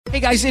Hey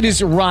guys, it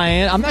is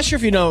Ryan. I'm not sure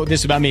if you know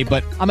this about me,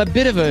 but I'm a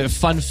bit of a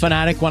fun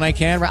fanatic when I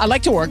can. I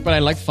like to work, but I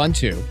like fun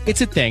too.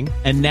 It's a thing.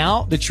 And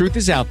now the truth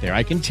is out there.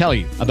 I can tell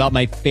you about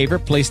my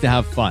favorite place to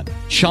have fun.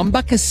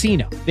 Chumba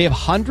Casino. They have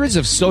hundreds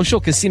of social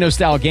casino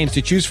style games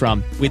to choose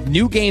from with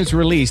new games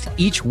released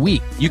each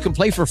week. You can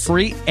play for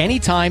free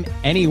anytime,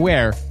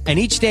 anywhere. And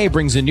each day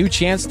brings a new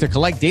chance to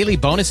collect daily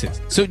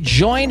bonuses. So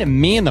join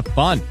me in the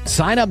fun.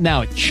 Sign up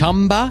now at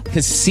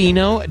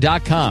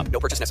ChumbaCasino.com. No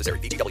purchase necessary.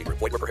 VGW.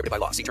 Void where prohibited by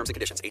law. See terms and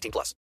conditions. 18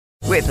 plus.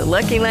 With the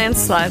Lucky Land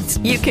Slots,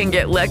 you can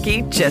get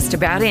lucky just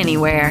about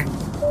anywhere.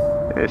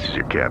 This is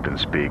your captain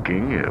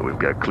speaking. We've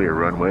got clear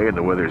runway and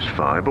the weather's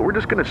fine, but we're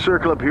just going to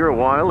circle up here a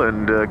while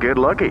and get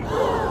lucky.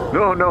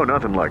 No,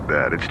 nothing like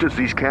that. It's just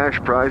these cash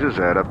prizes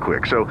add up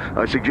quick. So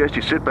I suggest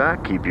you sit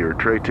back, keep your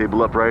tray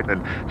table upright,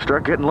 and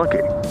start getting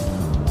lucky.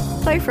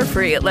 Play for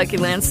free at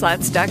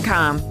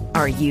LuckyLandSlots.com.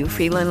 Are you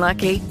feeling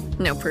lucky?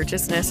 No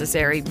purchase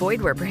necessary.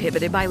 Void where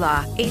prohibited by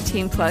law.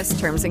 18 plus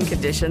terms and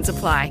conditions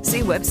apply.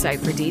 See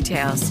website for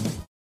details.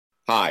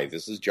 Hi,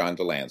 this is John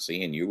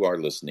Delancey, and you are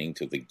listening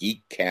to the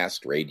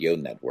Geekcast Radio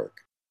Network.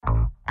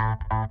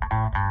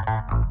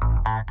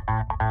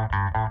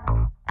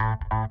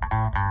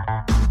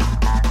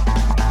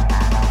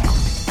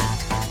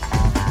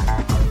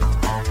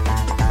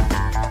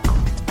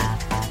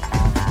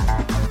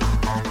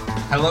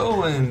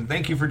 Hello, and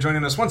thank you for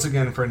joining us once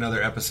again for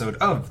another episode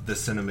of The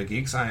Cinema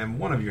Geeks. I am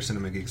one of your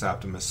Cinema Geeks,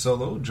 Optimus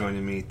Solo.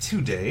 Joining me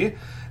today,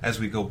 as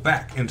we go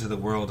back into the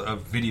world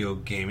of video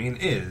gaming,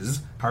 is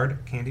Hard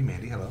Candy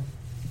Mandy. Hello.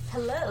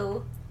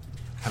 Hello.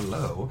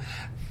 Hello.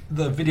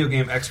 The video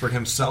game expert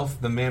himself,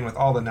 the man with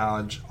all the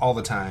knowledge, all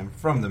the time,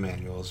 from the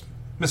manuals,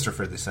 Mr.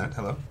 Fridley Cent.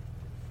 Hello.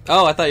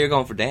 Oh, I thought you were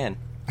going for Dan.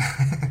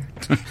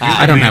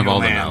 I don't have all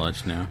the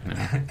knowledge, no.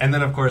 And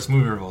then, of course,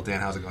 Movie Revolt. Dan,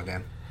 how's it going,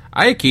 Dan?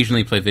 I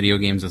occasionally play video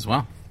games as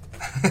well.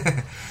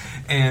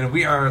 And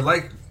we are,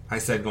 like I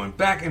said, going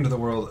back into the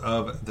world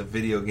of the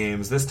video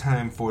games. This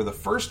time for the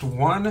first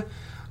one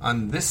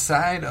on this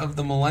side of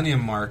the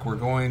millennium mark. We're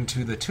going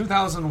to the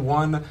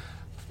 2001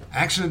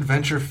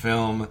 action-adventure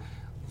film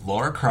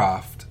Lara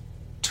Croft,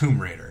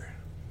 Tomb Raider.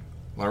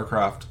 Lara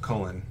Croft,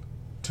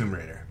 Tomb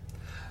Raider.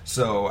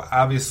 So,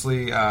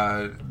 obviously,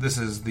 this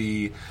is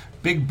the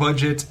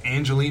big-budget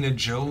Angelina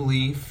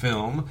Jolie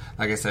film,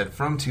 like I said,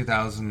 from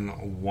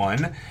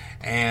 2001,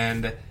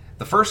 and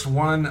the first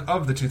one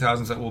of the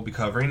 2000s that we'll be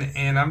covering,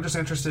 and I'm just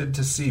interested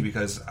to see,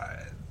 because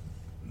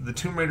the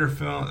Tomb Raider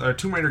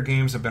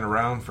games have been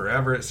around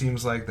forever, it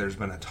seems like. There's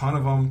been a ton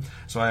of them,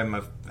 so I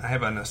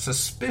have a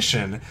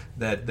suspicion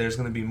that there's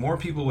going to be more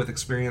people with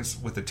experience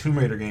with the Tomb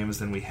Raider games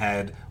than we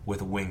had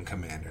with Wing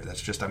Commander.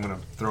 That's just, I'm going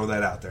to throw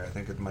that out there. I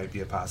think it might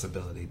be a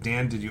possibility.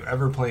 Dan, did you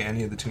ever play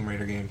any of the Tomb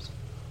Raider games?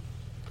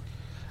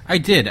 I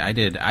did. I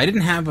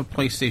didn't have a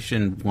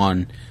PlayStation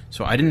 1,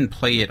 so I didn't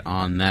play it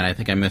on that. I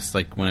think I missed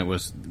when it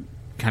was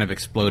kind of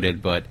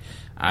exploded, but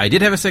I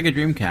did have a Sega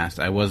Dreamcast.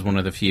 I was one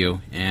of the few,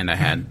 and I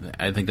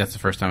think that's the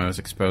first time I was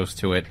exposed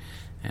to it.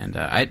 And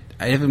I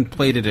haven't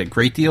played it a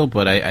great deal,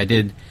 but I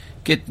did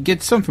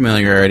get some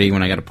familiarity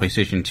when I got a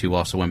PlayStation 2.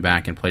 Also went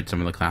back and played some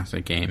of the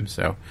classic games.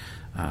 So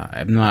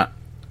I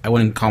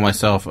wouldn't call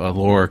myself a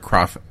Lara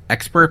Croft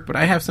expert, but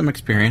I have some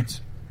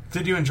experience.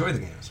 Did you enjoy the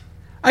games?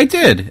 I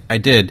did.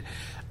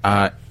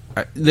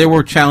 They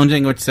were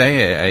challenging, I would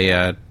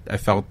say. I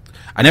felt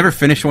I never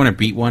finished one or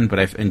beat one, but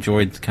I've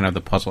enjoyed kind of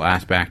the puzzle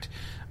aspect.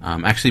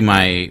 Actually,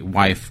 my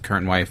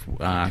current wife,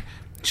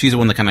 she's the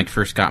one that kind of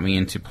first got me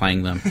into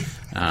playing them.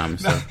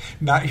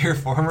 Not your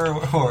former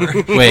or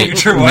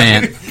future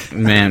wife?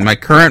 Man, my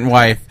current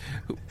wife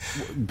all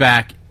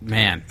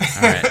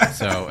right,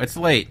 so it's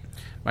late.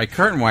 My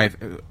current wife,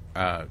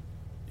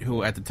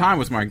 who at the time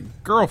was my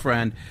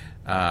girlfriend,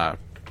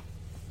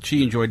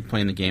 she enjoyed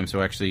playing the game.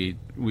 So actually,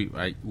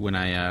 when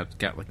I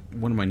got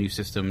one of my new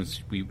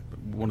systems,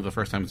 one of the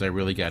first times I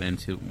really got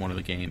into one of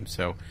the games.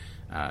 So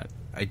I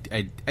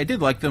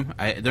did like them.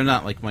 They're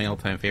not like my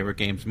all-time favorite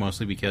games,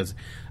 mostly because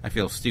I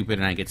feel stupid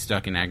and I get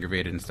stuck and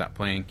aggravated and stop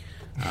playing.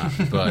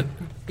 But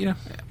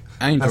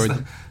I enjoyed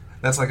them.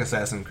 That's like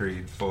Assassin's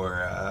Creed for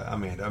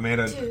Amanda.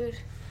 Amanda, dude.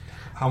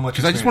 How much?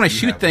 Because I just want to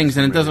shoot things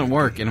and it doesn't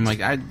work, and I'm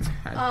like,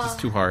 it's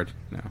too hard.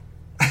 No.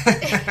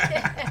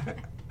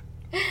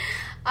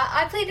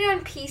 I played it on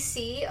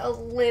PC a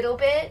little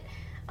bit.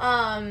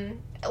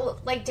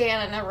 Like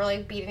Dan, I never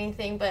really beat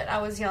anything, but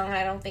I was young and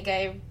I don't think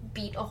I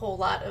beat a whole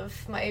lot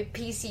of my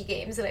PC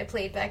games that I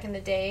played back in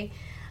the day.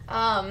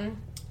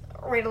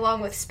 Right along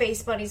with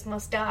Space Bunnies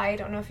Must Die. I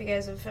don't know if you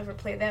guys have ever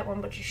played that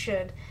one, but you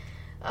should.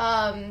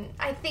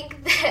 I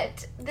think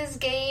that this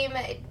game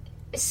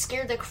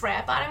scared the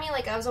crap out of me.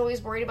 Like, I was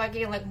always worried about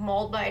getting,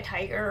 mauled by a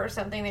tiger or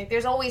something. Like,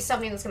 there's always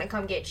something that's going to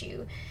come get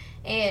you.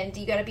 And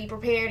you gotta be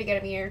prepared, you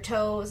gotta be on your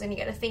toes, and you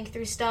gotta think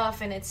through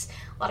stuff, and it's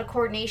a lot of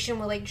coordination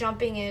with,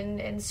 jumping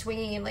and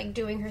swinging and,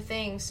 doing her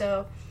thing.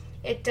 So,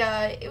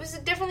 it was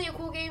definitely a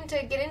cool game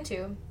to get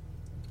into.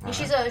 And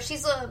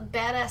she's a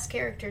badass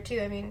character,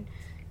 too. I mean,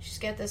 she's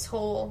got this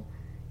whole...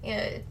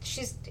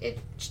 she's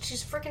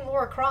freaking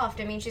Lara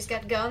Croft. I mean, she's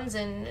got guns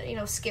and,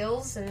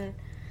 skills, and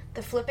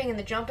the flipping and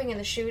the jumping and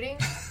the shooting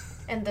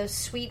and the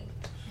sweet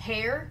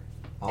hair.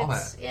 All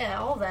that. Yeah,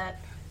 all that.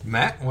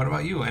 Matt, what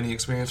about you? Any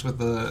experience with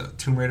the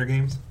Tomb Raider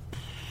games?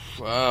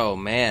 Oh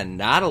man,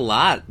 not a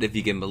lot, if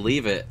you can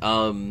believe it.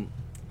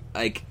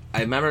 Like,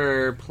 I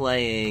remember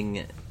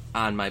playing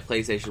on my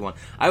PlayStation 1.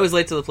 I was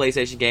late to the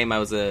PlayStation game. I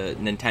was a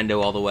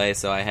Nintendo all the way,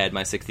 so I had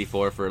my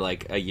 64 for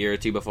like a year or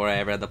two before I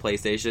ever had the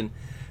PlayStation.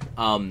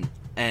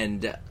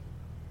 And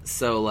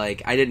so,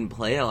 like, I didn't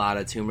play a lot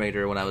of Tomb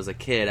Raider when I was a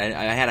kid.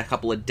 I had a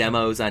couple of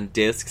demos on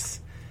discs,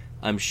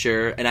 I'm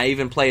sure. And I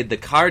even played the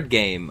card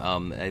game,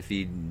 if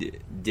you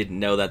didn't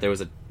know that there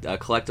was a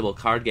collectible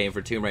card game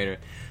for Tomb Raider,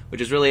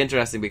 which is really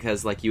interesting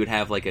because, like, you would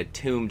have, like, a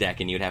tomb deck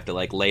and you'd have to,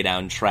 like, lay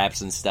down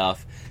traps and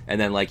stuff, and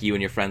then, like, you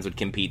and your friends would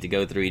compete to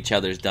go through each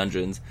other's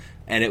dungeons.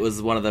 And it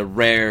was one of the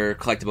rare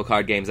collectible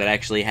card games that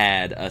actually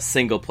had a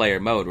single-player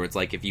mode, where it's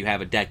like, if you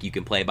have a deck, you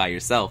can play by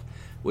yourself,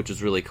 which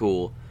was really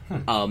cool.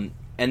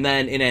 And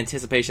then, in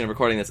anticipation of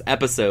recording this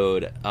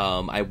episode,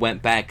 I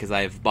went back because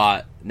I've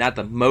bought, not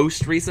the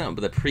most recent,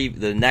 but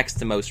the next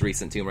to most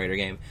recent Tomb Raider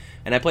game,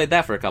 and I played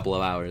that for a couple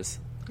of hours.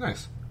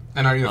 Nice.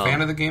 And are you a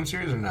fan of the game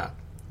series or not?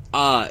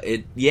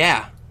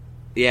 Yeah.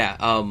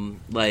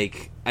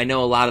 Like, I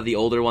know a lot of the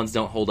older ones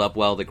don't hold up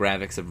well. The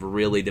graphics have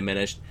really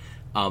diminished.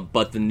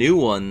 But the new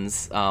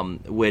ones,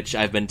 which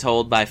I've been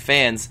told by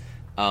fans,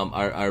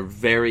 are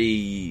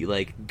very,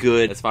 like,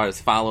 good as far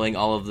as following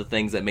all of the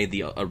things that made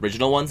the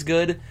original ones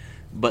good,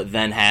 but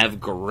then have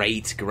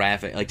great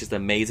like, just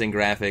amazing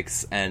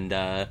graphics, and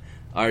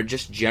are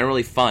just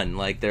generally fun.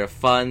 Like, they're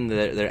fun,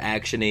 they're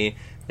action-y,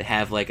 they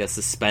have, like, a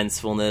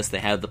suspensefulness, they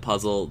have the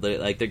puzzle,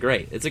 they're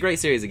great. It's a great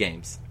series of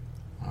games.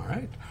 All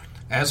right.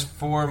 As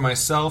for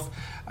myself,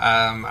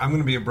 I'm going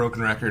to be a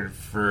broken record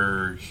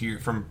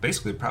from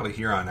basically probably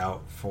here on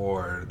out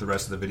for the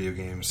rest of the video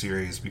game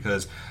series,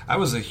 because I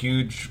was a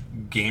huge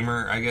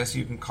gamer, I guess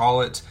you can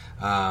call it,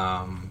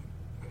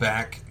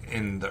 back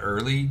in the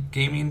early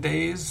gaming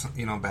days,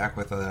 back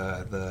with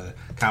the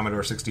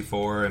Commodore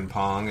 64 and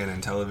Pong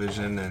and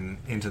Intellivision and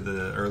into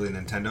the early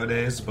Nintendo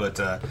days. But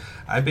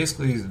I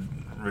basically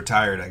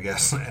retired, I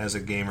guess, as a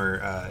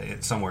gamer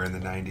somewhere in the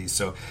 90s.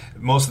 So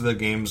most of the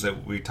games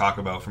that we talk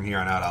about from here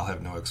on out, I'll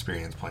have no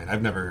experience playing.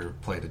 I've never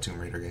played a Tomb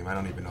Raider game. I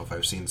don't even know if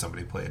I've seen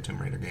somebody play a Tomb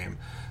Raider game.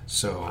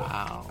 So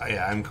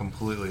yeah, I'm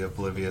completely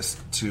oblivious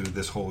to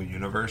this whole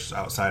universe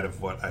outside of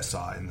what I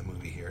saw in the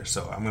movie here.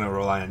 So I'm going to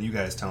rely on you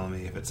guys telling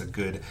me if it's a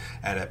good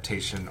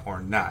adaptation or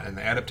not. And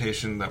the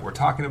adaptation that we're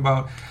talking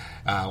about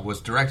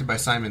was directed by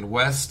Simon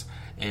West,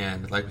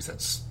 and like we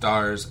said,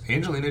 stars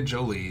Angelina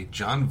Jolie,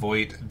 Jon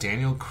Voight,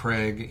 Daniel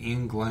Craig,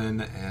 Ian Glenn,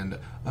 and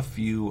a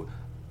few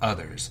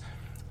others.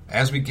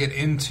 As we get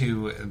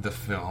into the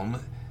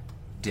film,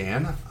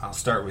 Dan, I'll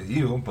start with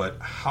you, but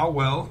how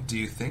well do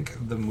you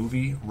think the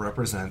movie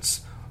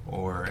represents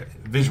or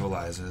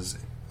visualizes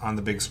on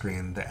the big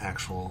screen the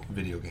actual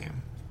video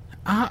game?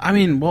 I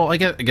mean, well, I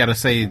gotta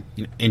say,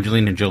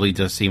 Angelina Jolie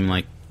does seem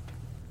like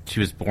she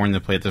was born to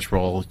play this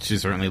role. She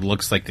certainly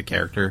looks like the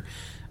character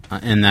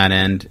in that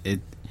end.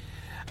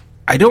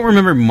 I don't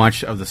remember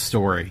much of the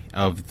story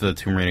of the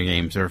Tomb Raider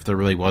games, or if there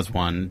really was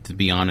one, to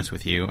be honest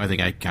with you. I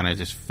think I kind of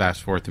just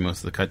fast forward through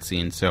most of the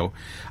cutscenes, so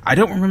I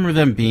don't remember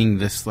them being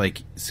this,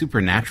 like,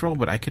 supernatural,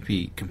 but I could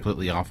be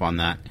completely off on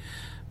that.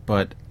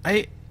 But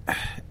I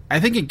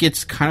think it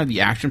gets kind of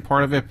the action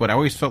part of it, but I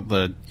always felt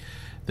the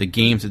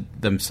games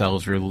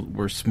themselves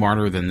were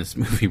smarter than this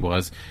movie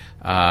was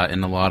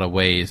in a lot of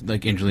ways.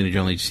 Like, Angelina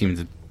Jolie seemed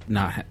to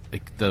not,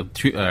 like,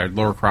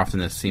 Lara Croft in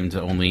this seemed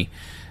to only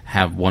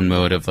have one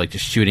mode of, like,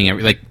 just shooting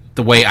like,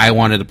 the way I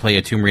wanted to play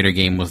a Tomb Raider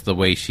game was the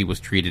way she was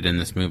treated in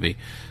this movie.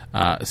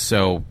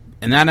 So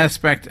in that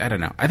aspect, I don't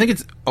know. I think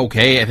it's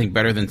okay. I think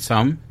better than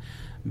some,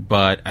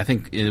 but I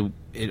think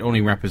it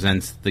only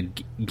represents the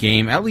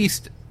game, at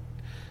least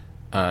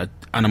on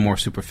a more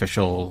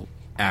superficial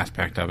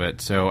aspect of it.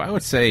 So I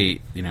would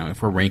say,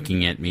 if we're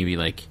ranking it, maybe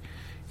like,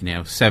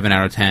 7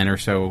 out of 10 or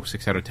so,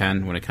 6 out of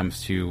 10 when it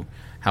comes to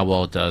how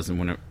well it does and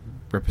when it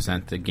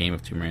represents the game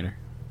of Tomb Raider.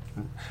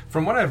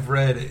 From what I've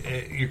read,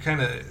 you're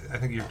I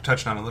think you've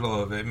touched on a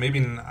little of it. Maybe,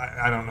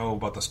 I don't know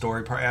about the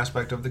story part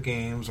aspect of the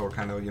games or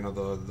kind of,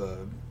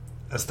 the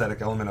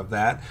aesthetic element of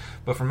that.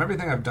 But from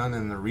everything I've done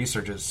in the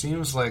research, it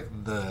seems like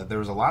there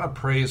was a lot of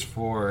praise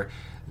for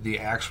the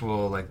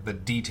actual, like, the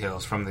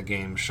details from the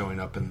game showing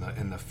up in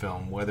the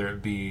film, whether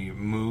it be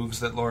moves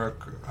that Lara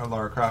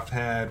Croft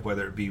had,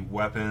 whether it be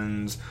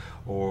weapons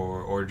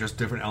or just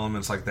different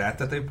elements like that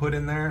they put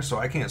in there. So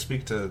I can't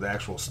speak to the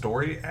actual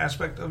story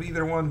aspect of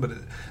either one, but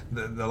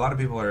a lot of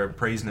people are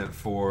praising it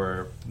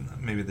for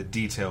maybe the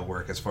detail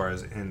work as far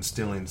as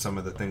instilling some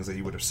of the things that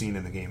you would have seen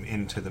in the game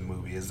into the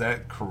movie. Is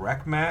that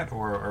correct, Matt?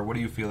 Or what do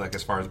you feel like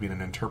as far as being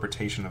an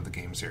interpretation of the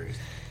game series?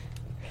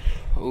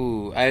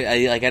 Ooh,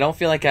 I don't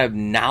feel like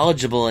I'm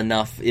knowledgeable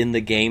enough in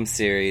the game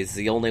series.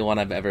 The only one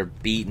I've ever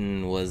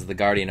beaten was the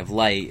Guardian of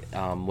Light,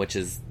 which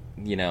is,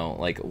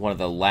 like one of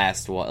the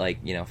last,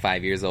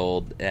 5 years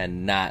old,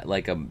 and not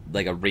like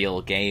a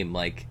real game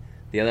like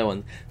the other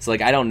one. So,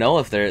 like, I don't know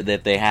if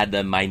they had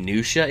the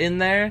minutia in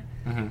there.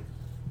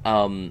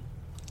 Mm-hmm.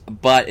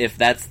 But if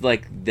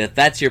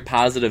that's your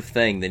positive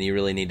thing, then you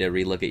really need to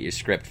relook at your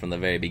script from the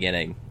very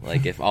beginning.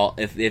 Like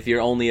if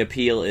your only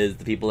appeal is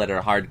the people that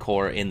are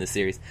hardcore in the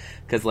series,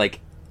 because like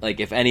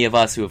if any of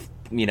us who have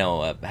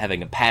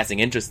having a passing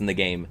interest in the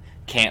game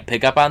can't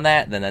pick up on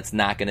that, then that's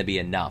not going to be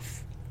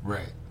enough.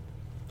 Right.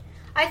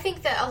 I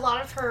think that a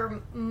lot of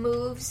her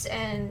moves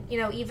and,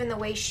 even the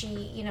way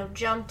she,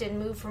 jumped and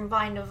moved from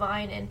vine to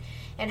vine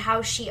and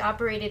how she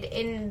operated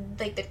in,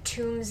 like, the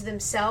tombs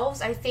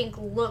themselves, I think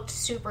looked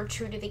super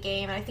true to the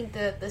game. And I think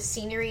the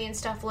scenery and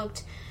stuff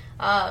looked,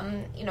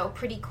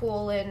 pretty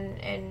cool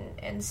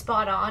and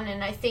spot on.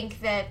 And I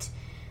think that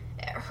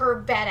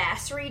her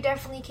badassery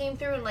definitely came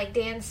through. And like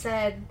Dan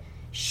said,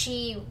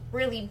 she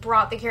really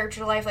brought the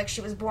character to life like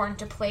she was born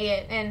to play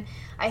it. And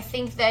I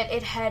think that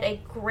it had a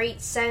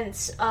great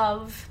sense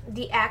of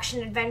the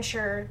action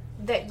adventure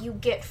that you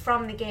get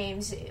from the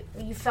games.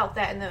 You felt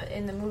that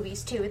in the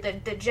movies too,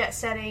 the jet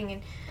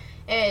setting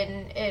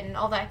and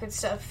all that good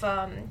stuff,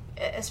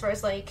 as far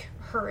as like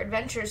her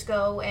adventures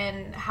go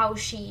and how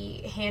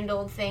she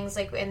handled things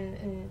like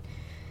in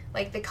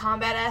like the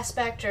combat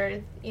aspect,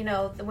 or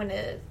when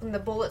the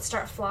bullets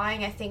start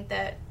flying. I think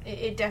that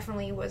it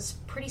definitely was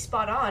pretty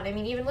spot on. I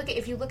mean, even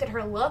if you look at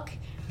her look,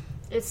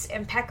 it's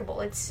impeccable.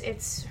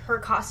 It's her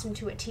costume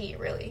to a T,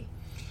 really.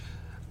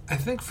 I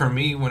think for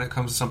me, when it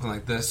comes to something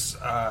like this,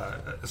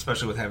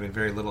 especially with having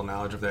very little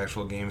knowledge of the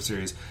actual game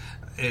series,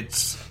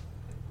 it's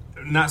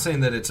not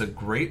saying that it's a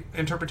great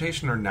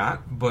interpretation or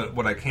not, but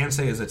what I can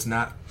say is it's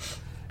not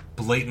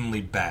blatantly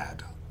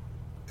bad.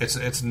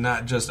 It's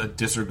not just a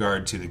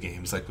disregard to the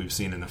games like we've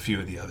seen in a few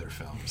of the other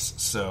films.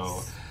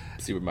 So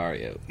Super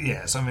Mario.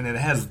 Yeah, so I mean it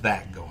has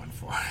that going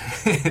for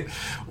it.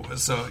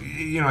 So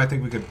I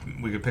think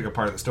we could pick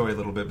apart the story a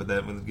little bit, but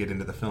then we'll get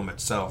into the film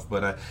itself.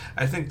 But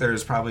I think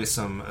there's probably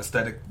some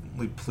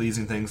aesthetically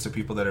pleasing things to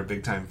people that are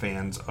big time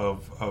fans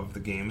of the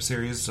game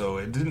series. So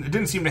it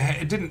didn't seem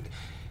to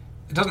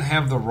it doesn't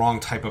have the wrong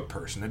type of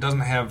person. It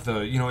doesn't have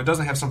it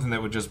doesn't have something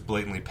that would just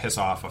blatantly piss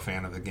off a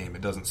fan of the game.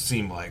 It doesn't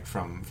seem like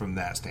from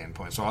that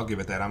standpoint. So I'll give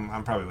it that.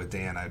 I'm probably with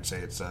Dan. I'd say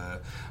it's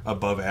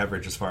above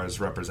average as far as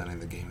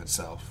representing the game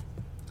itself.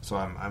 So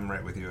I'm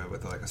right with you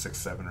with like a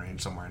 6-7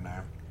 range, somewhere in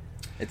there.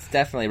 It's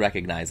definitely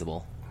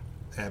recognizable.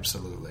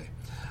 Absolutely.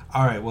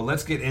 All right, well,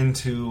 let's get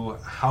into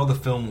how the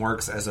film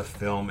works as a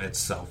film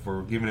itself.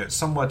 We're giving it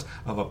somewhat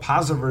of a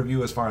positive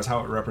review as far as how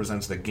it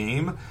represents the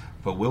game,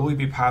 but will we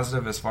be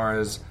positive as far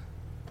as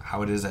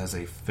how it is as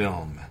a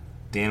film?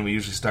 Dan, we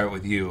usually start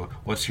with you.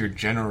 What's your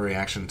general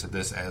reaction to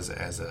this as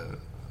a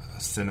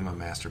cinema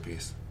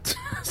masterpiece?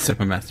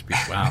 Cinema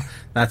masterpiece. Wow,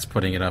 that's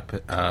putting it up.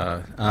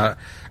 I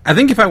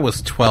think if I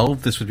was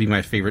 12, this would be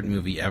my favorite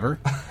movie ever.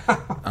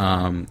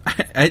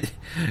 It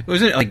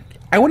wasn't like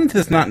I went into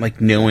this not like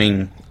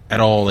knowing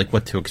at all like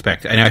what to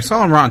expect. And I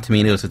saw on Rotten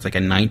Tomatoes it's like a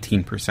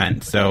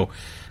 19%. So,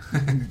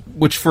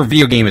 which for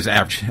video game is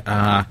average.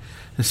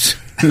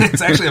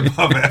 It's actually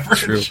above average.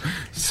 True.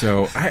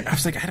 So I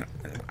was like, I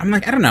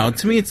don't know.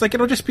 To me, it's like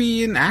it'll just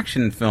be an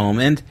action film,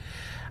 and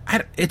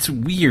it's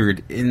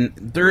weird. And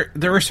there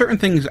are certain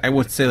things I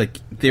would say like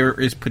there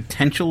is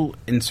potential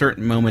in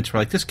certain moments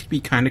where like this could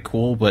be kind of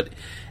cool, but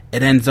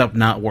it ends up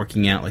not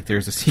working out. Like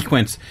there's a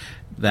sequence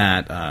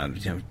that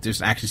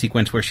there's an action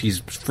sequence where she's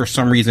for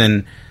some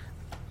reason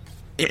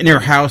in her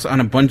house on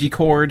a bungee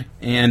cord,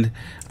 and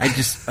I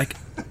just like.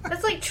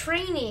 That's like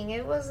training.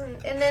 It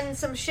wasn't, and then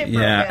some shit.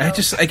 Yeah, I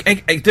just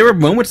there were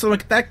moments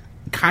like that.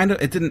 Kind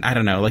of, it didn't. I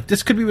don't know. Like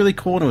this could be really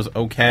cool, and it was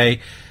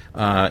okay.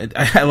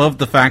 I love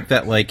the fact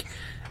that like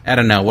I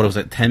don't know what was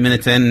it, 10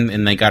 minutes in,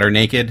 and they got her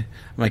naked.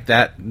 I'm like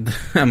that.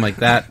 I'm like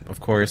that, of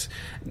course.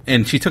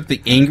 And she took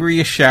the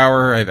angriest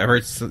shower I've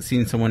ever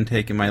seen someone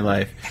take in my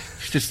life.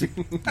 She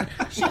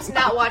was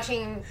not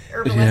watching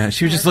Herbalistic. Yeah,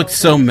 she just looked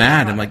so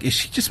mad. I'm like, is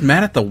she just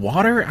mad at the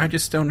water? I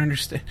just don't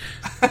understand.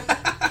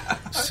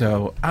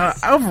 So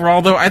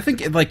overall, though, I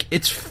think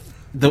it's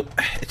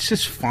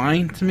just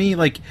fine to me.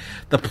 Like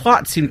the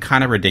plot seemed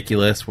kind of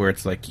ridiculous, where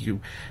it's like you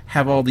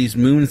have all these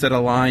moons that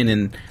align,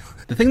 and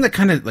the thing that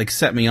kind of like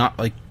set me off,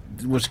 like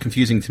was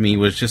confusing to me,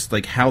 was just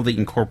like how they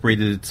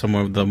incorporated some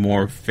of the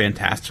more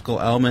fantastical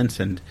elements,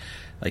 and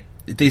like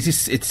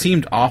it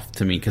seemed off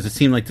to me because it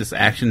seemed like this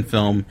action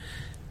film,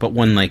 but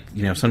when like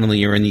suddenly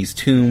you're in these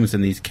tombs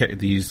and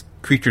these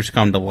creatures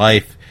come to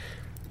life,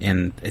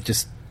 and it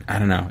just. I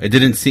don't know. It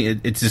didn't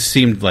seem. It just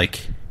seemed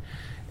like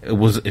it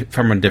was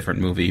from a different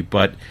movie.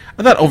 But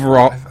I thought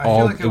overall,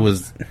 it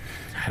was.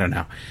 I don't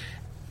know.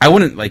 I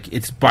wouldn't like.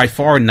 It's by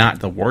far not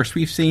the worst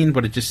we've seen,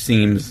 but it just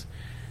seems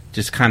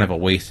just kind of a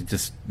waste. It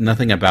just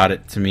nothing about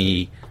it to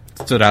me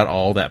stood out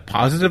all that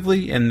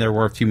positively, and there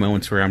were a few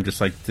moments where I'm just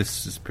like,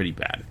 this is pretty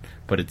bad.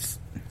 But it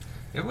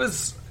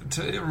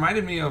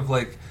reminded me of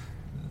like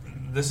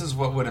this is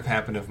what would have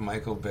happened if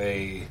Michael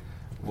Bay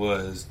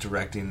was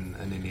directing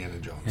an Indiana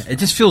Jones. It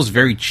just feels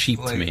very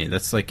cheap to me.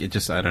 That's like, it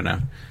just, I don't know.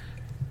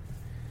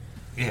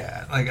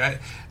 Yeah, like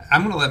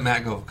I'm going to let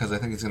Matt go because I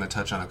think he's going to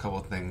touch on a couple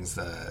of things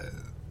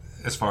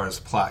as far as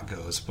plot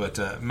goes. But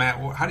Matt,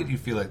 how did you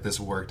feel like this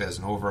worked as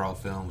an overall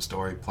film,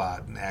 story,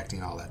 plot, and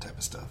acting, all that type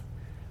of stuff?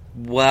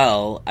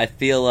 Well, I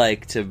feel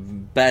like to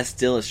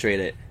best illustrate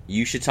it,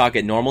 you should talk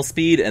at normal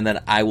speed, and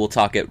then I will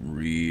talk at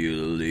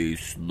really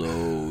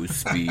slow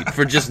speed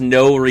for just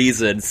no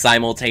reason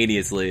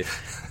simultaneously,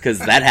 because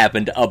that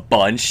happened a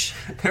bunch.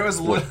 There was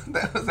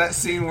that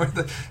scene where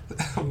the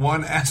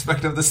one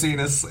aspect of the scene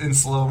is in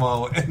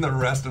slow-mo, and the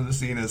rest of the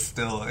scene is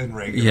still in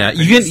regular. Yeah,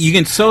 you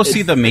can so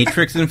see the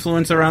Matrix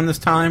influence around this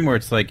time, where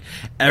it's like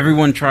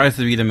everyone tries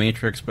to be the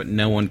Matrix, but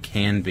no one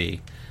can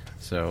be.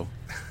 So...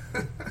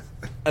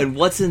 And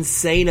what's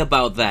insane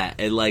about that,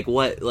 and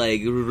what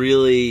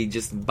really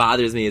just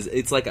bothers me, is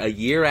it's like a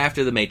year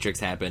after The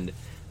Matrix happened.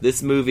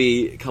 This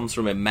movie comes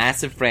from a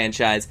massive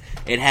franchise.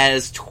 It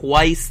has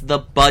twice the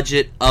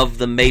budget of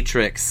The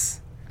Matrix.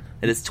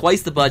 It is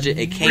twice the budget.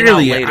 It came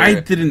out later.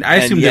 I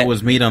assumed it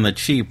was made on the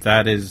cheap.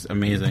 That is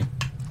amazing.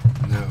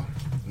 No.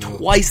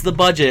 Twice the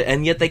budget,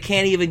 and yet they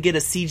can't even get a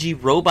CG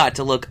robot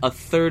to look a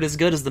third as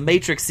good as the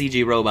Matrix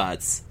CG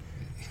robots.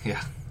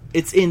 Yeah.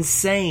 It's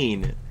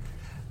insane.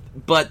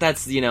 But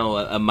that's,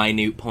 a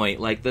minute point.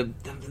 Like,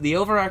 the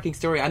overarching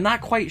story, I'm not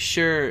quite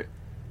sure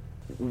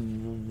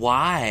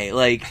why.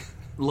 Like,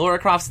 Lara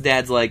Croft's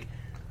dad's like,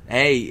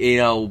 hey,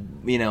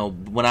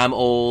 when I'm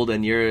old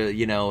and you're,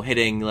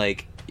 hitting,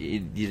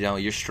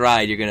 your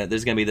stride,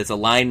 there's gonna be this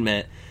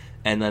alignment,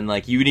 and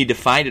then, you need to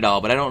find it all.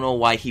 But I don't know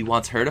why he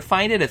wants her to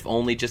find it, if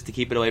only just to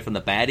keep it away from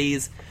the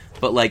baddies.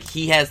 But,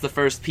 he has the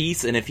first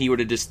piece, and if he were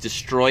to just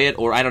destroy it,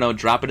 or, I don't know,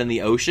 drop it in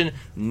the ocean,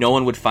 no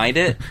one would find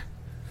it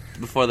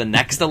before the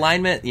next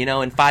alignment,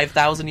 in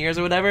 5,000 years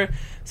or whatever.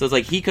 So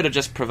it's he could have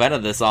just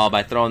prevented this all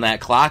by throwing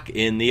that clock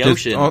in the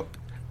ocean.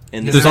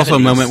 There's also a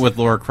moment with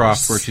Lara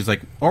Croft where she's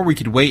like, or we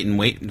could wait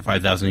in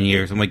 5,000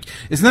 years. I'm like,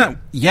 isn't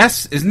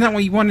that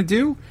what you want to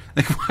do?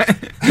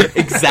 What?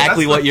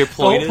 Exactly what your point is.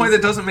 The whole point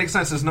that doesn't make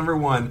sense is, number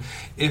one,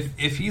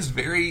 if he's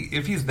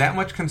that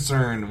much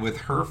concerned with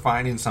her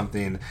finding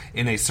something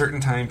in a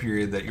certain time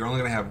period that you're only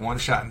going to have one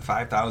shot in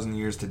 5,000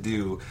 years to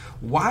do,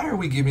 why are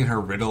we giving her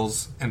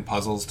riddles and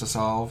puzzles to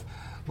solve?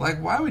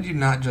 Why would you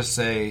not just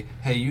say,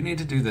 hey, you need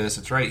to do this,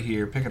 it's right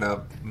here, pick it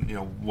up,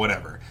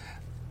 whatever.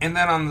 And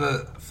then on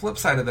the flip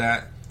side of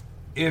that,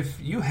 if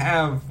you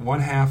have one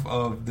half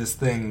of this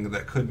thing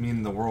that could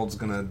mean the world's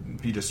going to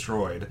be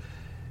destroyed,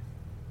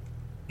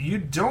 you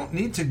don't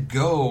need to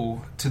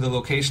go to the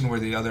location where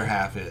the other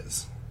half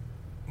is.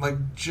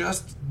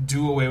 Just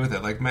do away with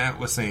it. Like Matt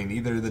was saying,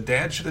 either the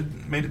dad should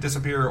have made it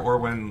disappear, or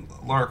when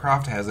Lara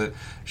Croft has it,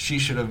 she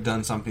should have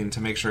done something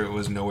to make sure it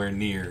was nowhere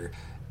near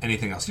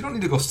anything else. You don't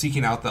need to go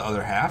seeking out the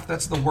other half.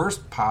 That's the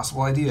worst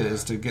possible idea,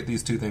 is to get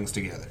these two things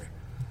together.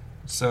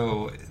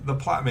 So the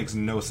plot makes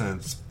no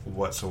sense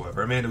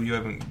whatsoever. Amanda, you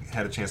haven't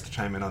had a chance to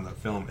chime in on the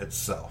film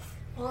itself.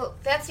 Well,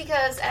 that's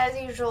because, as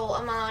usual,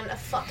 I'm on a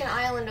fucking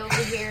island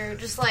over here.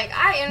 Just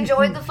I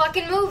enjoyed the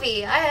fucking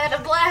movie. I had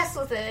a blast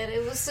with it.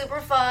 It was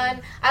super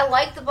fun. I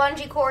liked the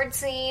bungee cord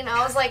scene.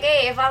 I was like,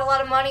 hey, if I had a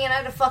lot of money and I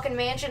had a fucking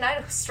mansion,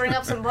 I'd string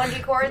up some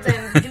bungee cords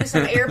and do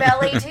some air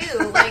ballet,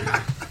 too.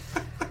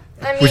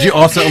 Would you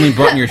also only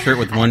button your shirt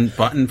with one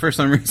button for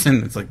some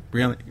reason? It's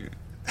really...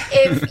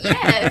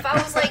 If I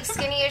was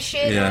skinny as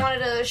shit and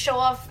wanted to show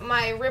off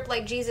my rip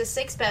like Jesus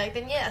six-pack,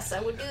 then yes, I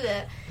would do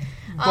that.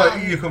 But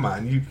come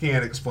on, you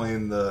can't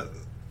explain the...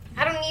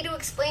 I don't need to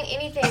explain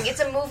anything. It's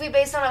a movie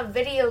based on a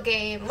video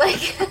game.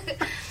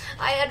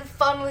 I had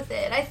fun with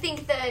it. I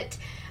think that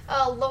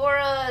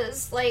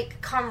Laura's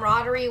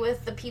camaraderie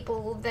with the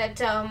people that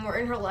were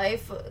in her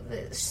life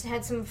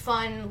had some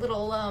fun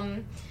little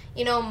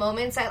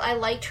moments. I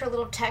liked her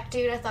little tech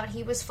dude. I thought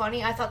he was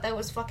funny. I thought that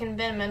was fucking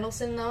Ben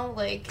Mendelsohn, though.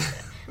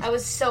 I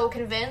was so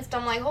convinced.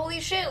 I'm like, holy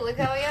shit, look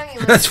how young he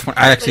looks.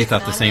 I actually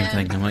thought the same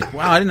thing. I'm like,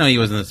 wow, I didn't know he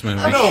was in this movie.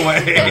 No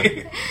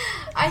way.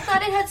 I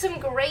thought it had some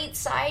great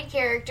side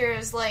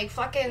characters,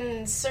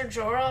 fucking Ser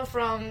Jorah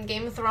from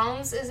Game of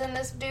Thrones is in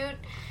this dude,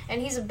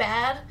 and he's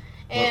bad.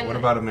 And what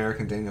about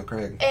American Daniel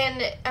Craig?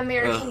 And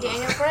American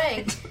Daniel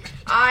Craig.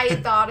 I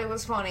thought it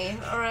was funny,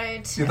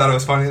 alright? You thought it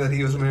was funny that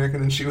he was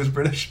American and she was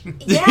British?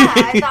 Yeah,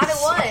 I thought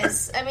it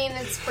was. I mean,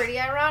 it's pretty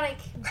ironic,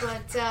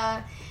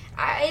 but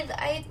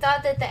I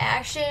thought that the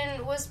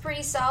action was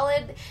pretty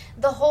solid.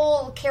 The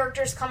whole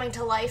characters coming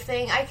to life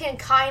thing, I can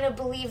kind of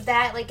believe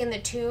that, in the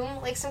tomb,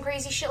 some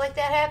crazy shit like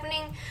that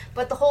happening.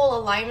 But the whole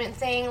alignment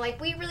thing,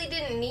 we really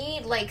didn't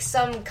need,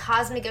 some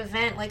cosmic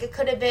event. It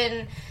could have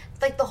been,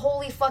 the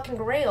holy fucking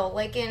grail,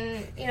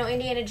 in,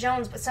 Indiana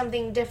Jones, but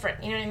something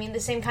different. You know what I mean? The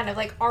same kind of,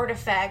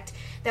 artifact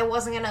that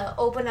wasn't going to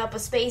open up a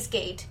space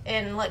gate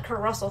and let Kurt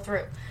Russell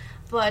through.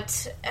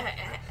 But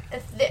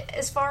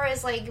as far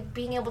as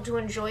being able to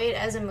enjoy it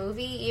as a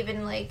movie,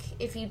 even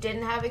if you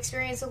didn't have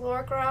experience with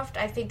Lara Croft,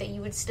 I think that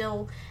you would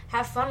still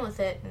have fun with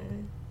it.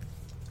 And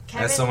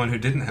Kevin, as someone who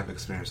didn't have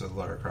experience with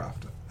Lara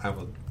Croft, I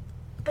would.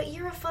 But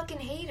you're a fucking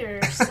hater,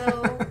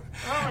 so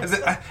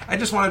I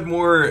just wanted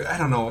more. I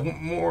don't know,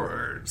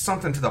 more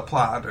something to the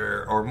plot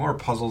or more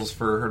puzzles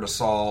for her to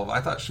solve. I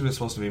thought she was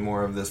supposed to be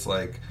more of this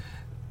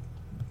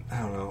I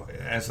don't know,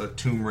 as a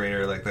Tomb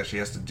Raider, like that she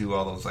has to do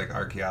all those like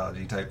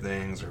archaeology type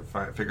things or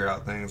figure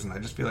out things, and I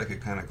just feel like it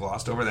kind of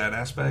glossed over that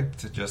aspect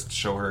to just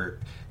show her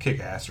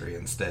kick-assery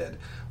instead,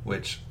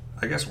 which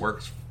I guess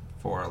works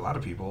for a lot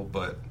of people,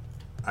 but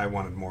I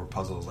wanted more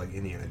puzzles like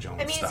Indiana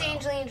Jones I mean, style. it's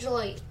Angelina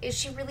Jolie. Is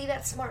she really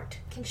that smart?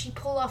 Can she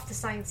pull off the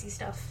sciencey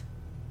stuff?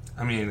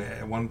 I mean,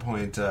 at one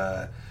point,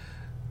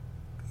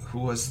 who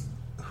was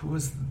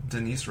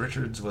Denise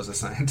Richards was a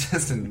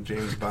scientist in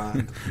James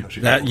Bond. No,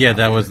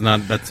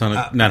 That's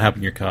not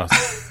helping your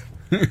cause.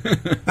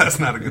 That's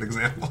not a good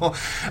example.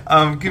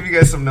 Give you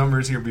guys some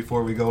numbers here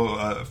before we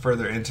go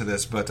further into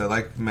this. But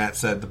like Matt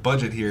said, the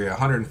budget here,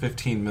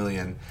 $115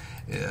 million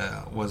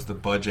was the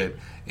budget,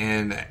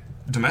 and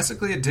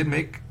domestically it did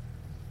make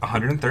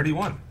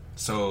 $131.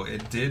 So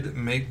it did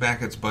make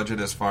back its budget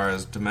as far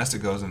as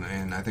domestic goes,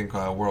 and I think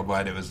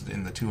worldwide it was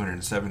in the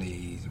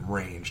 270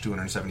 range,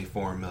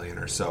 274 million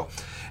or so.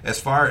 As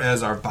far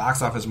as our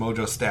box office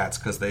mojo stats,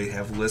 because they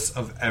have lists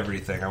of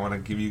everything, I want to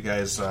give you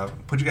guys,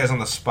 put you guys on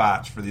the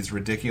spot for these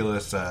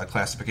ridiculous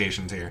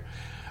classifications here.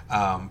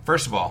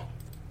 First of all,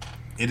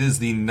 it is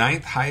the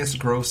 9th highest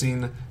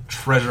grossing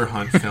treasure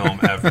hunt film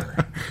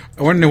ever.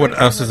 I want to know what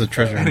else is a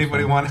treasure hunt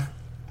Anybody film.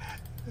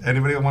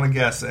 want to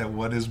guess at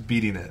what is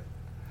beating it?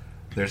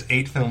 There's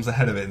 8 films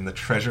ahead of it in the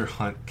treasure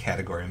hunt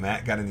category.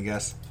 Matt, got any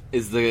guess?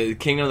 Is the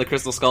Kingdom of the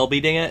Crystal Skull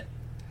beating it?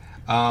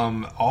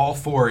 All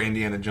 4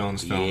 Indiana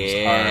Jones films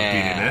are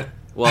beating it.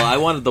 Well, I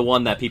wanted the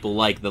one that people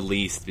like the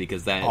least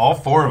because that all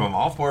four of them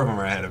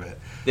are ahead of it.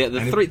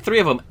 The three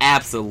of them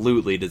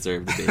absolutely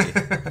deserve to be.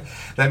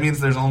 That means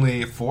there's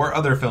only 4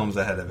 other films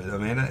ahead of it.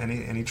 Amanda,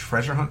 any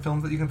treasure hunt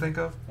films that you can think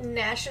of?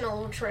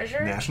 National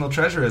Treasure? National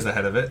Treasure is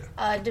ahead of it.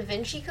 Da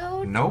Vinci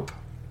Code? Nope.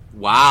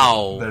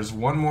 Wow. There's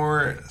one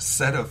more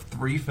set of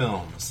 3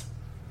 films.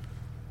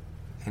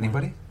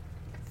 Anybody?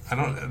 I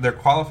don't. They're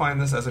qualifying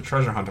this as a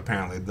treasure hunt.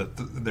 Apparently,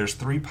 there's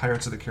 3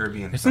 Pirates of the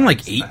Caribbean. Isn't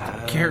like 8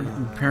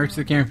 Pirates of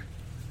the Caribbean?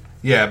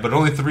 Yeah, but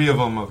only 3 of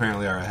them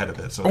apparently are ahead of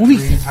it. So only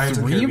 3 Pirates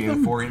of the 3 of Caribbean,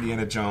 them? 4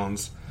 Indiana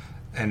Jones,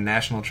 and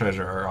National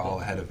Treasure are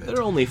all ahead of it. There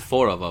are only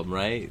 4 of them,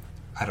 right?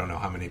 I don't know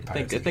how many Pirates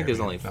I of the think there's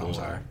Caribbean only films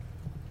 4. are.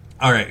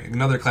 All right,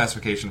 another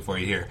classification for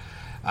you here.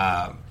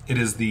 It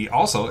was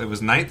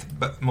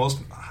 9th most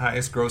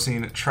highest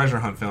grossing treasure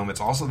hunt film. It's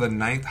also the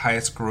 9th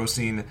highest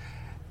grossing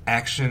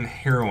action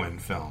heroine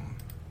film.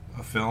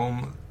 A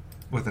film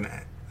with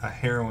a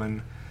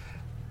heroine,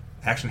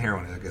 action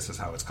heroine, I guess is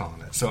how it's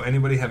calling it. So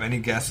anybody have any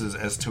guesses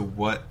as to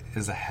what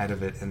is ahead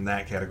of it in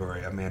that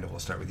category? Amanda, we'll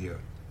start with you.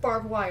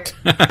 Barbed Wire.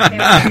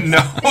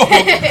 No,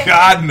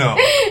 God no.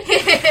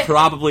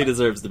 Probably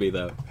deserves to be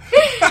though.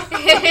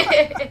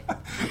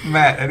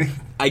 Matt,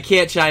 I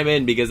can't chime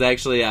in because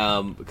actually,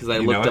 because I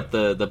looked up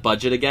the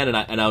budget again,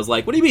 and I was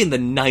like, "What do you mean the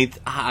 9th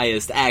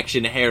highest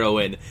action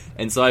heroine?"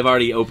 And so I've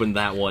already opened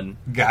that one.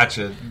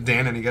 Gotcha.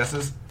 Dan, any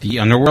guesses? The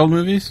Underworld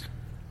movies?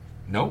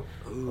 Nope.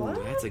 Ooh,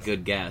 that's a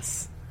good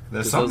guess.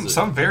 There's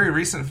some very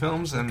recent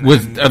films and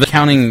Are they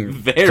counting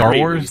Very Star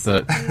Wars?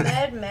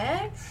 Mad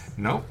Max?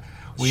 Nope.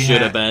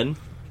 Should have been.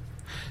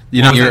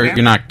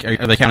 You're not.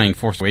 Are they counting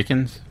Force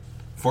Awakens?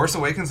 Force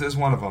Awakens is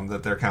one of them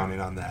that they're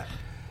counting on that.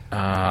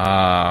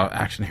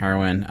 Action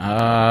heroine.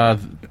 What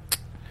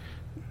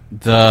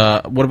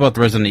about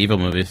the Resident Evil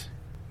movies?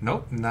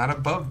 Nope, not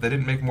above. They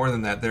didn't make more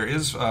than that. There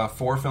is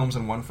 4 films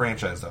in one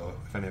franchise, though,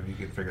 if any of you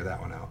can figure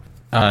that one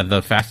out.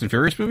 The Fast and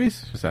Furious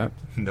movies? Is that?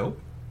 Nope.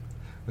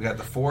 We got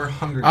the 4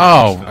 Hunger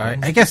Games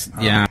films. I guess,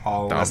 yeah.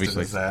 All listed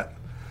obviously. as that.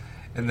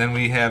 And then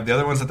we have the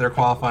other ones that they're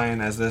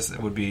qualifying as this. It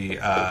would be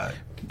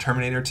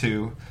Terminator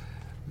 2,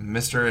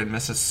 Mr. and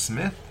Mrs.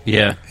 Smith.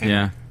 Yeah,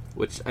 yeah.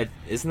 Which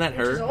isn't that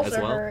her as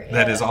well? Her, yeah.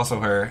 That is also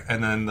her.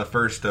 And then the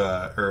first,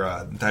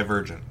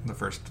 Divergent, the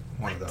first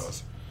one of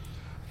those,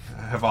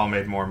 have all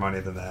made more money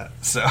than that.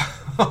 So,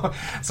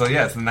 so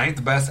yeah, it's the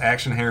 9th best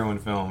action heroine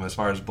film as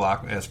far as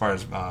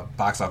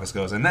box office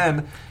goes. And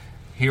then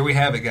here we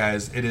have it,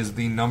 guys. It is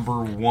the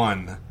number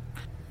 1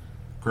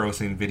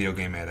 grossing video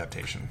game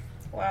adaptation.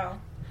 Wow.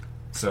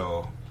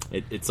 So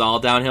It's all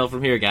downhill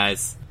from here,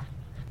 guys.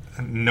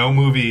 no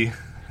movie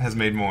has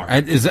made more.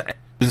 Does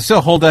it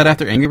still hold that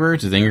after Angry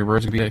Birds? Is Angry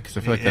Birds going to be? Because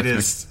I feel like It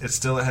is. It's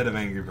still ahead of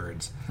Angry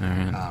Birds,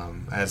 right.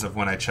 as of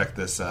when I checked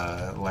this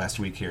last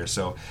week here.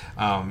 So,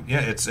 yeah,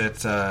 it's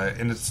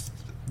and it's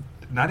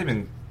not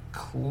even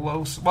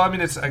close. Well, I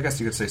mean, I guess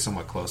you could say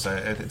somewhat close.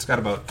 It's got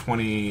about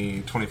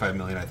 25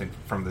 million, I think,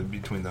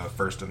 between the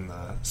first and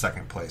the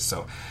second place.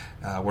 So,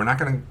 we're not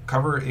going to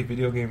cover a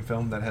video game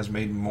film that has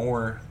made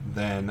more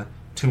than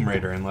Tomb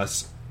Raider,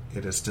 unless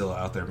it is still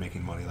out there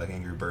making money, like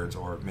Angry Birds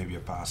or maybe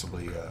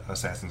possibly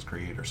Assassin's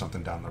Creed or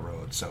something down the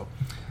road. So,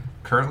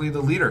 currently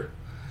the leader.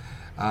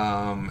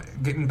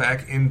 Getting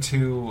back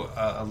into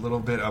a little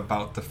bit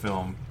about the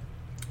film.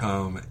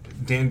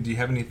 Dan, do you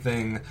have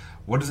anything?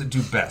 What does it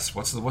do best?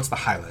 What's the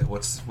highlight?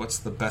 What's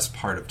the best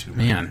part of Tomb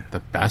Raider? Man, the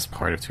best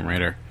part of Tomb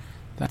Raider.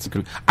 That's a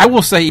good. I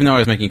will say, even though I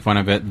was making fun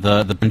of it,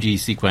 the bungee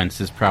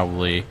sequence is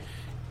probably.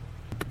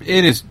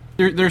 It is.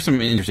 There's some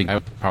interesting. I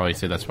would probably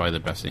say that's probably the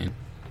best scene.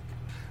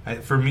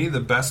 For me,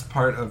 the best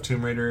part of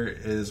Tomb Raider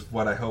is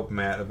what I hope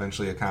Matt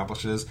eventually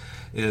accomplishes,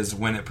 is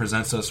when it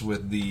presents us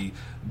with the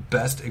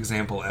best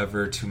example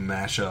ever to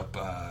mash up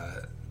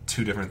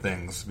two different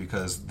things,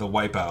 because the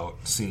Wipeout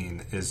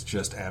scene is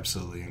just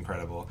absolutely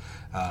incredible.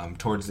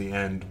 Towards the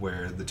end,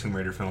 where the Tomb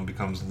Raider film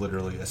becomes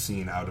literally a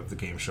scene out of the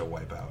game show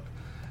Wipeout.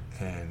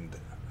 And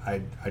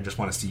I just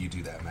want to see you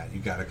do that, Matt. You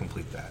got to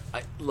complete that.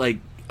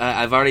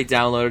 I've already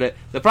downloaded it.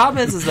 The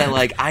problem is that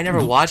like I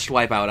never watched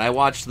Wipeout. I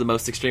watched the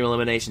Most Extreme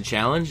Elimination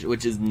Challenge,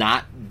 which is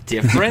not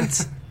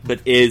different, but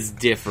is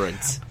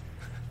different.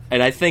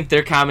 And I think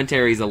their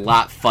commentary is a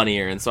lot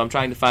funnier, and so I'm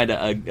trying to find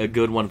a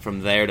good one from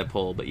there to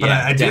pull. But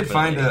yeah, I did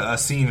find a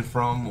scene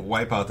from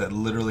Wipeout that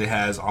literally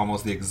has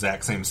almost the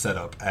exact same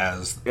setup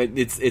as...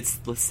 It's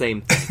the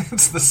same thing.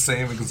 It's the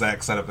same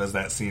exact setup as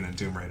that scene in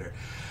Tomb Raider.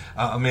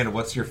 Amanda,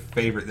 what's your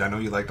favorite... I know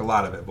you liked a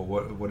lot of it, but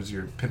what is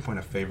your pinpoint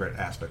of favorite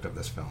aspect of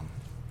this film?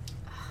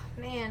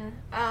 Man,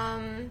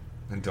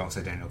 And don't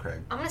say Daniel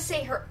Craig. I'm gonna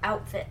say her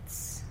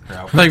outfits. Her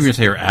outfits. I thought you were going to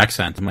say her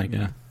accent. I'm like,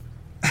 yeah.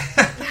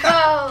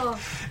 Oh.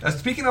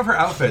 Speaking of her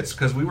outfits,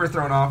 because we were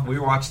thrown off, we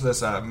watched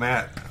this,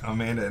 Matt,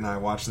 Amanda, and I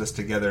watched this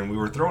together, and we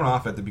were thrown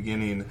off at the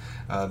beginning,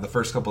 the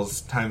first couple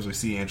of times we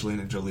see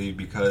Angelina Jolie,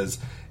 because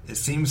it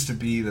seems to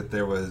be that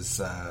there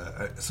was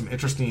some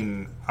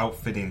interesting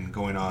outfitting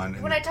going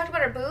on. When I talked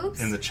about her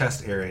boobs? In the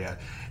chest area.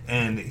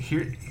 And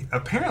here,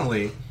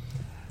 apparently,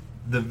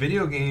 the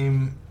video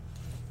game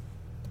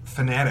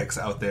fanatics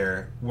out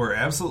there were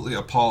absolutely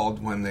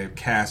appalled when they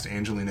cast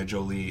Angelina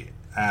Jolie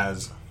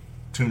as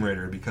Tomb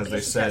Raider, because they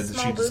said that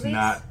she does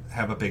not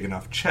have a big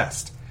enough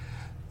chest.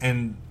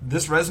 And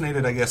this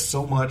resonated, I guess,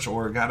 so much,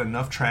 or got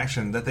enough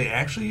traction, that they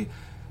actually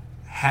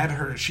had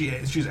her...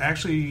 She's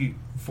actually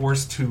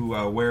forced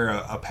to wear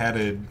a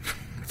padded...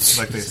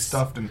 like they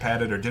stuffed and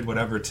padded or did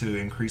whatever to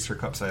increase her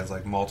cup size,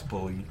 like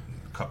multiple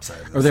cup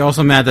sizes. Are they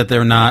also mad that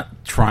they're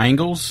not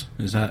triangles?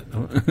 Is that...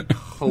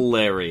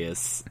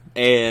 Hilarious.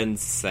 And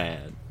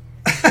sad.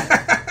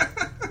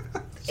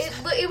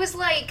 It was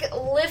like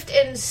lift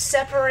and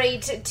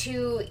separate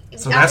to...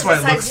 So that's why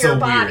it looks so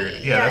body.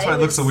 weird. Yeah, that's why it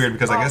looks so weird,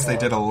 because I guess they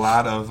did a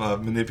lot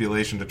of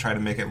manipulation to try to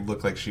make it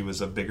look like she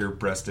was a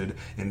bigger-breasted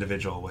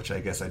individual, which I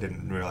guess I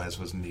didn't realize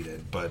was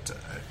needed. But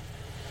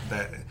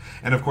that...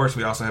 And of course,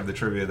 we also have the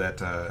trivia that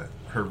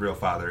her real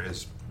father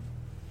is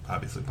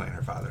obviously playing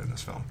her father in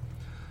this film.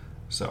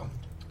 So...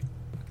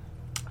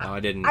 Oh, I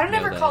didn't I don't know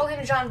ever that. call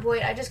him John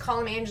Boyd. I just call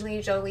him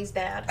Angelina Jolie's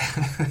dad.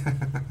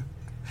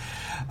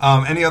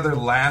 Any other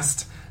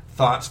last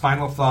thoughts,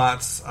 final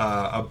thoughts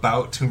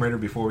about Tomb Raider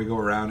before we go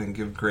around and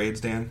give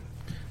grades, Dan?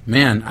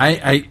 Man,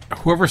 I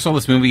whoever saw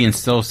this movie and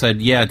still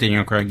said, yeah,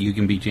 Daniel Craig, you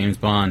can be James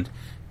Bond,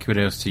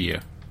 kudos to you.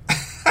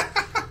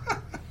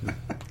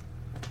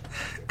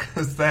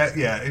 Because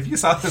if you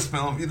saw this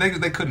film,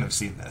 they couldn't have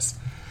seen this.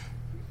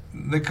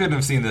 They couldn't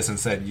have seen this and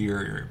said,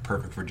 you're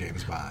perfect for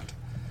James Bond.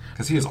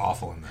 Because he is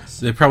awful in this.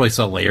 They probably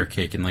saw layer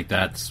cake and like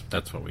that's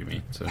what we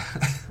mean. So,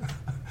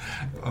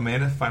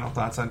 Amanda, final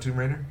thoughts on Tomb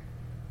Raider?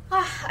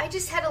 I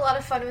just had a lot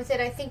of fun with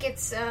it. I think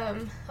it's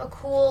a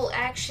cool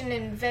action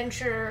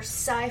adventure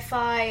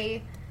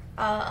sci-fi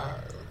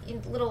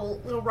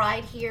little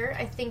ride here.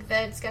 I think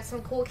that it's got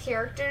some cool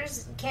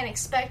characters. Can't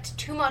expect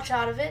too much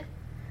out of it,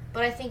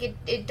 but I think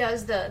it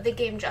does the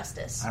game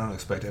justice. I don't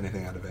expect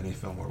anything out of any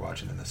film we're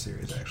watching in this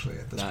series, actually,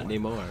 at this point. Not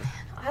anymore.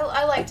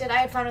 I liked it. I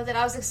had fun with it.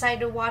 I was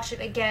excited to watch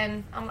it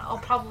again. I'll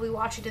probably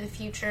watch it in the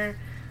future.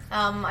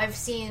 I've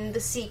seen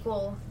the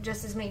sequel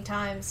just as many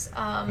times.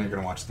 And you're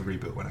going to watch the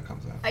reboot when it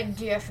comes out. I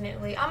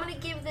definitely. I'm going to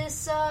give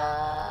this,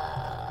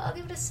 I'll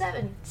give it a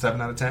 7.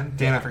 7 out of 10?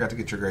 Dan, I forgot to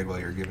get your grade while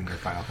you were giving your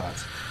final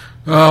thoughts.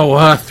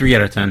 3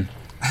 out of 10.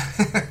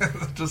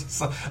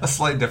 Just a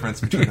slight difference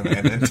between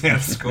Amanda and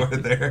Dan's score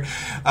there.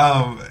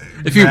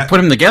 If you put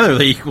them together,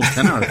 they equal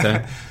 10 out of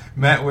 10.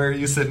 Matt, where are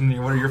you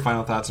sitting? What are your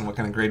final thoughts, and what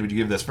kind of grade would you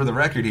give this? For the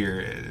record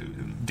here,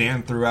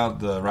 Dan threw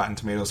out the Rotten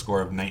Tomatoes score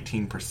of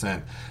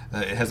 19%.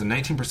 It has a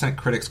 19%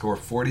 critic score,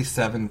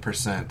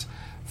 47%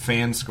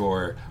 fan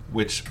score,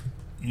 which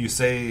you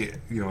say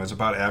is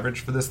about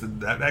average for this.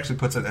 That actually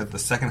puts it at the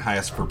second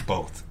highest for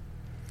both.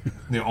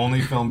 The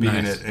only film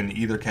beating it in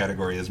either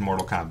category is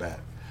Mortal Kombat.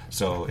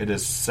 So it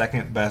is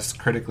second best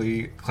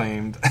critically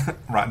acclaimed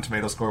Rotten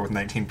Tomatoes score with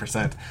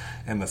 19%,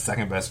 and the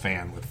second best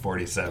fan with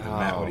 47%.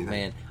 Matt, what do you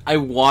think? I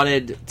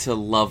wanted to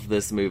love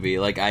this movie.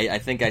 Like I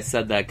think I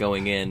said that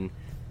going in,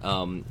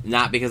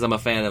 not because I'm a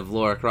fan of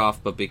Lara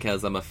Croft, but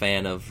because I'm a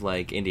fan of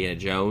like Indiana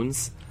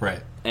Jones.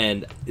 Right.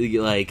 And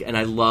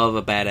I love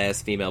a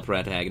badass female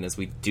protagonist.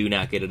 We do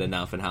not get it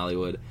enough in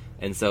Hollywood.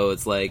 And so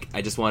it's like,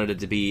 I just wanted it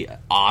to be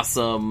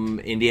awesome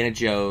Indiana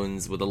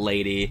Jones with a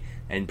lady,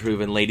 and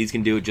proven ladies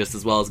can do it just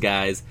as well as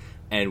guys,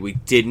 and we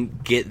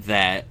didn't get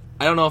that.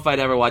 I don't know if I'd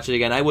ever watch it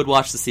again. I would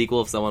watch the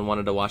sequel if someone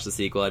wanted to watch the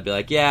sequel. I'd be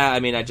like, yeah,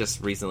 I mean, I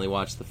just recently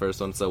watched the first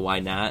one, so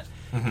why not?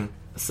 Mm-hmm.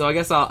 So I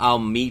guess I'll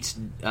meet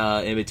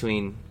in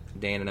between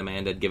Dan and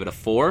Amanda and give it a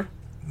 4.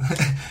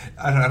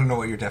 I don't know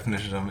what your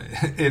definition of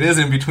it. It is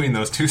in between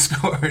those two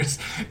scores.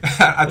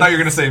 I thought you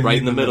were going to say right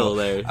in the middle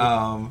there.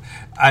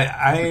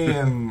 I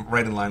am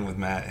right in line with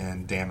Matt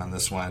and Dan on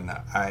this one.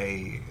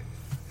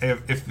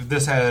 If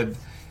this had,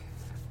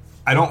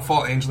 I don't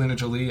fault Angelina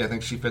Jolie. I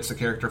think she fits the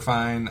character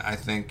fine. I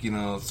think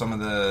some of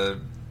the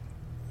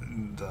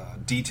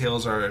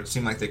details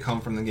seem like they come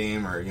from the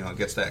game, or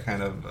gets that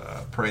kind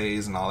of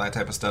praise and all that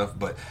type of stuff.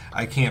 But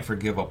I can't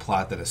forgive a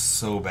plot that is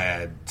so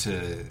bad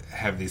to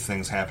have these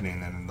things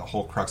happening, and the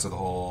whole crux of the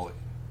whole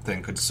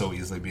thing could so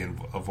easily be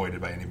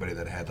avoided by anybody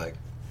that had like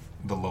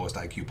the lowest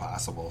IQ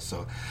possible.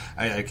 So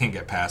I can't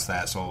get past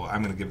that. So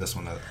I'm going to give this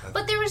one a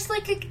But there was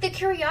like the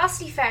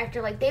curiosity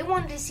factor. Like they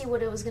wanted to see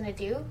what it was going to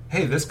do.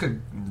 Hey, this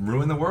could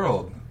ruin the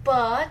world.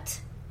 But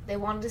they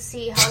wanted to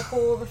see how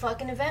cool the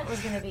fucking event was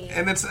going to be.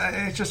 And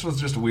it was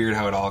just weird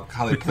how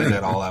they played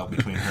that all out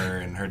between her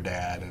and her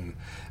dad and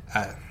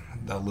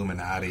the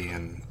Illuminati.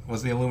 And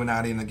was the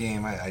Illuminati in the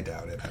game? I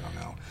doubt it. I don't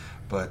know.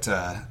 But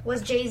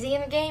was Jay-Z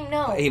in the game?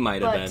 No. He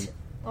might have been.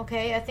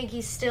 Okay, I think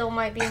he still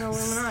might be in the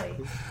Illuminati.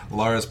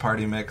 Laura's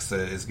party mix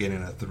is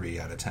getting a 3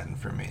 out of 10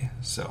 for me.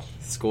 So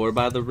score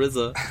by the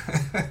RZA.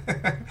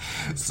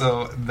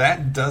 So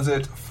that does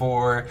it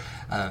for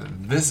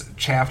this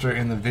chapter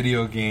in the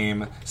video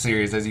game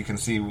series. As you can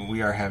see,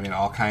 we are having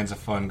all kinds of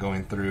fun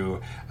going through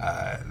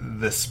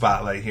this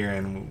spotlight here,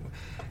 and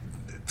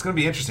it's going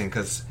to be interesting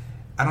because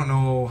I don't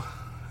know.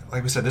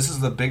 Like we said, this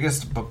is the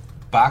biggest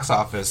box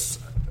office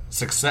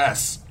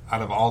success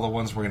out of all the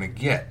ones we're going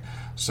to get.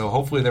 So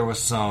hopefully there was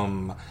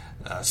some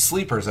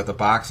sleepers at the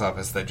box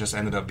office that just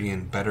ended up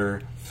being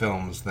better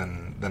films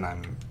than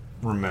I'm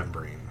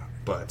remembering.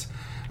 But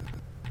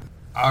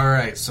all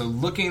right, so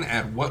looking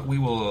at what we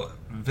will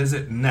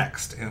visit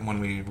next, and when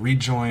we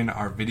rejoin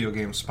our video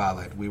game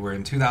spotlight, we were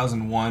in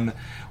 2001.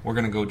 We're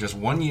going to go just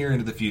 1 year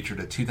into the future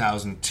to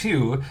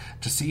 2002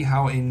 to see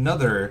how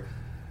another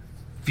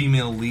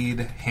female lead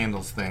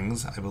handles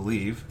things, I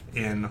believe,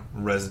 in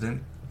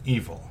Resident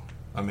Evil.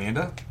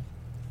 Amanda?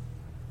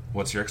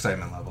 What's your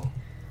excitement level?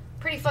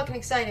 Pretty fucking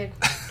excited,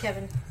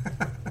 Kevin.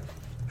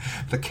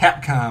 The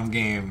Capcom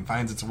game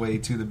finds its way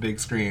to the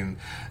big screen.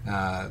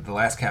 The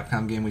last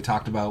Capcom game we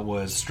talked about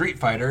was Street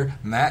Fighter.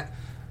 Matt,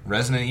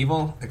 Resident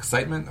Evil,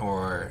 excitement,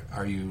 or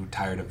are you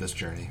tired of this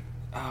journey?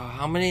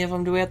 How many of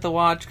them do we have to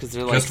watch? Because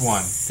there are like just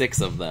one.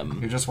 6 of them.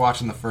 You're just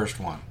watching the first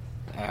one.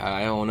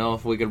 I don't know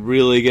if we could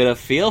really get a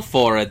feel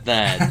for it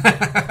then.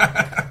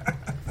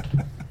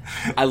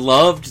 I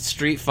loved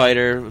Street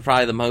Fighter,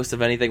 probably the most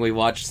of anything we've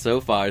watched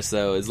so far,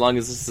 so as long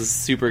as this is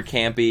super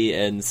campy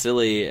and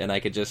silly and I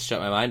could just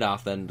shut my mind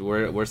off, then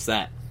we're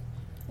set.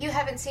 You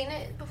haven't seen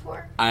it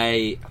before?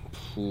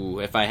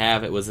 If I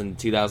have, it was in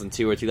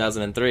 2002 or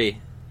 2003.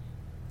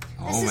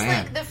 This is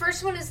like, the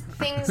first one is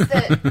things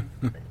that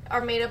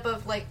are made up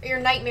of, like, your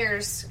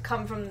nightmares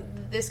come from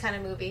this kind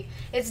of movie.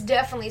 It's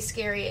definitely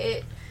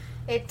scary.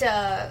 It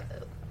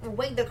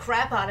waked the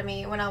crap out of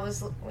me when I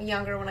was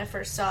younger when I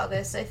first saw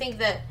this. I think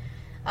that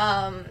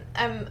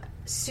I'm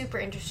super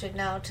interested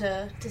now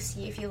to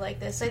see if you like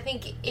this. I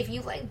think if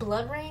you like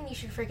Blood Rain, you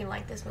should freaking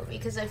like this movie,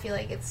 because I feel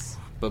like it's...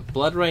 But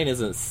Blood Rain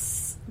isn't...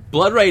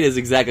 Blood Rain is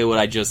exactly what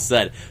I just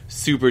said.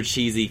 Super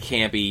cheesy,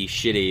 campy,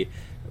 shitty.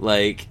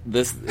 Like,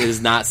 this is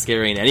not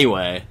scary in any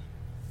way.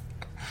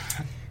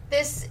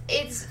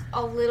 It's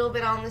a little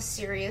bit on the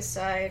serious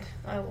side,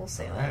 I will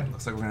say that. Alright,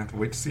 looks like we're going to have to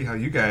wait to see how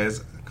you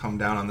guys come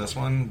down on this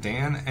one.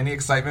 Dan, any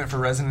excitement for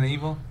Resident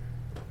Evil?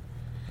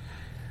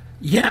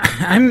 Yeah,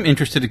 I'm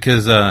interested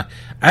because I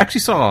actually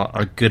saw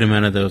a good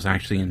amount of those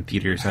actually in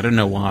theaters. I don't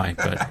know why,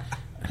 but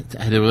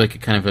they were like a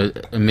kind of a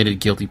admitted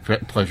guilty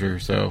pleasure.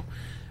 So,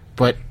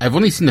 but I've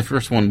only seen the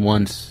first one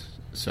once.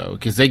 So,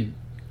 because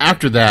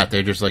after that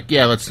they're just like,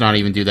 yeah, let's not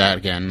even do that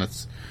again.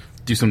 Let's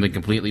do something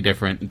completely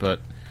different.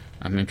 But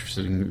I'm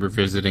interested in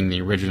revisiting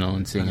the original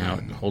and seeing how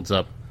it holds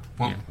up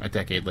a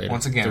decade later.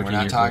 Once again, we're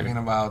not talking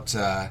about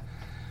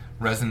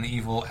Resident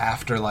Evil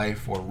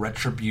Afterlife or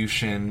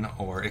Retribution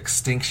or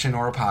Extinction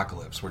or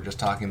Apocalypse. We're just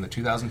talking the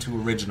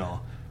 2002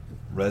 original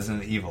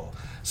Resident Evil.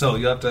 So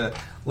you'll have to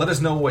let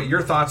us know what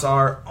your thoughts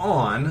are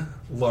on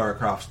Lara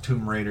Croft's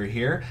Tomb Raider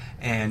here,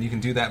 and you can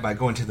do that by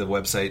going to the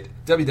website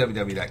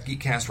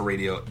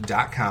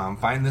www.geekcastradio.com.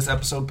 Find this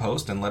episode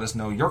post and let us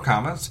know your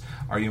comments.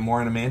 Are you more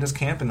in Amanda's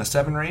camp in the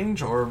 7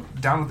 range or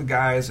down with the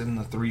guys in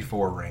the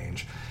 3-4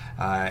 range?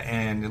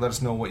 And let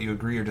us know what you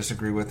agree or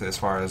disagree with as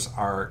far as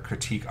our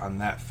critique on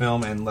that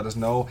film, and let us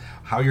know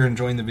how you're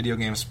enjoying the video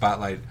game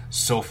spotlight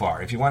so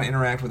far. If you want to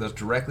interact with us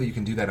directly, you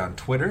can do that on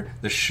Twitter.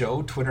 The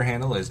show Twitter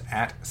handle is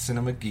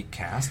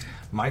 @CinemaGeekCast.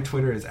 My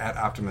Twitter is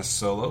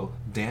 @OptimusSolo.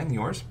 Dan,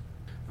 yours?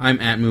 I'm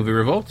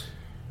 @MovieRevolt.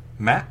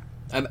 Matt?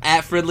 I'm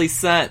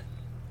 @FridleySent.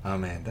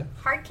 Amanda?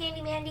 Hard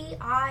Candy Mandy,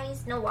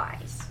 eyes, no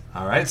eyes.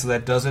 All right, so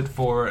that does it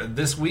for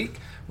this week.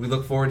 We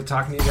look forward to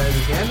talking to you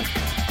guys again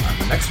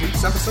on next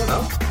week's episode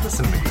of The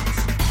Cinema Geeks.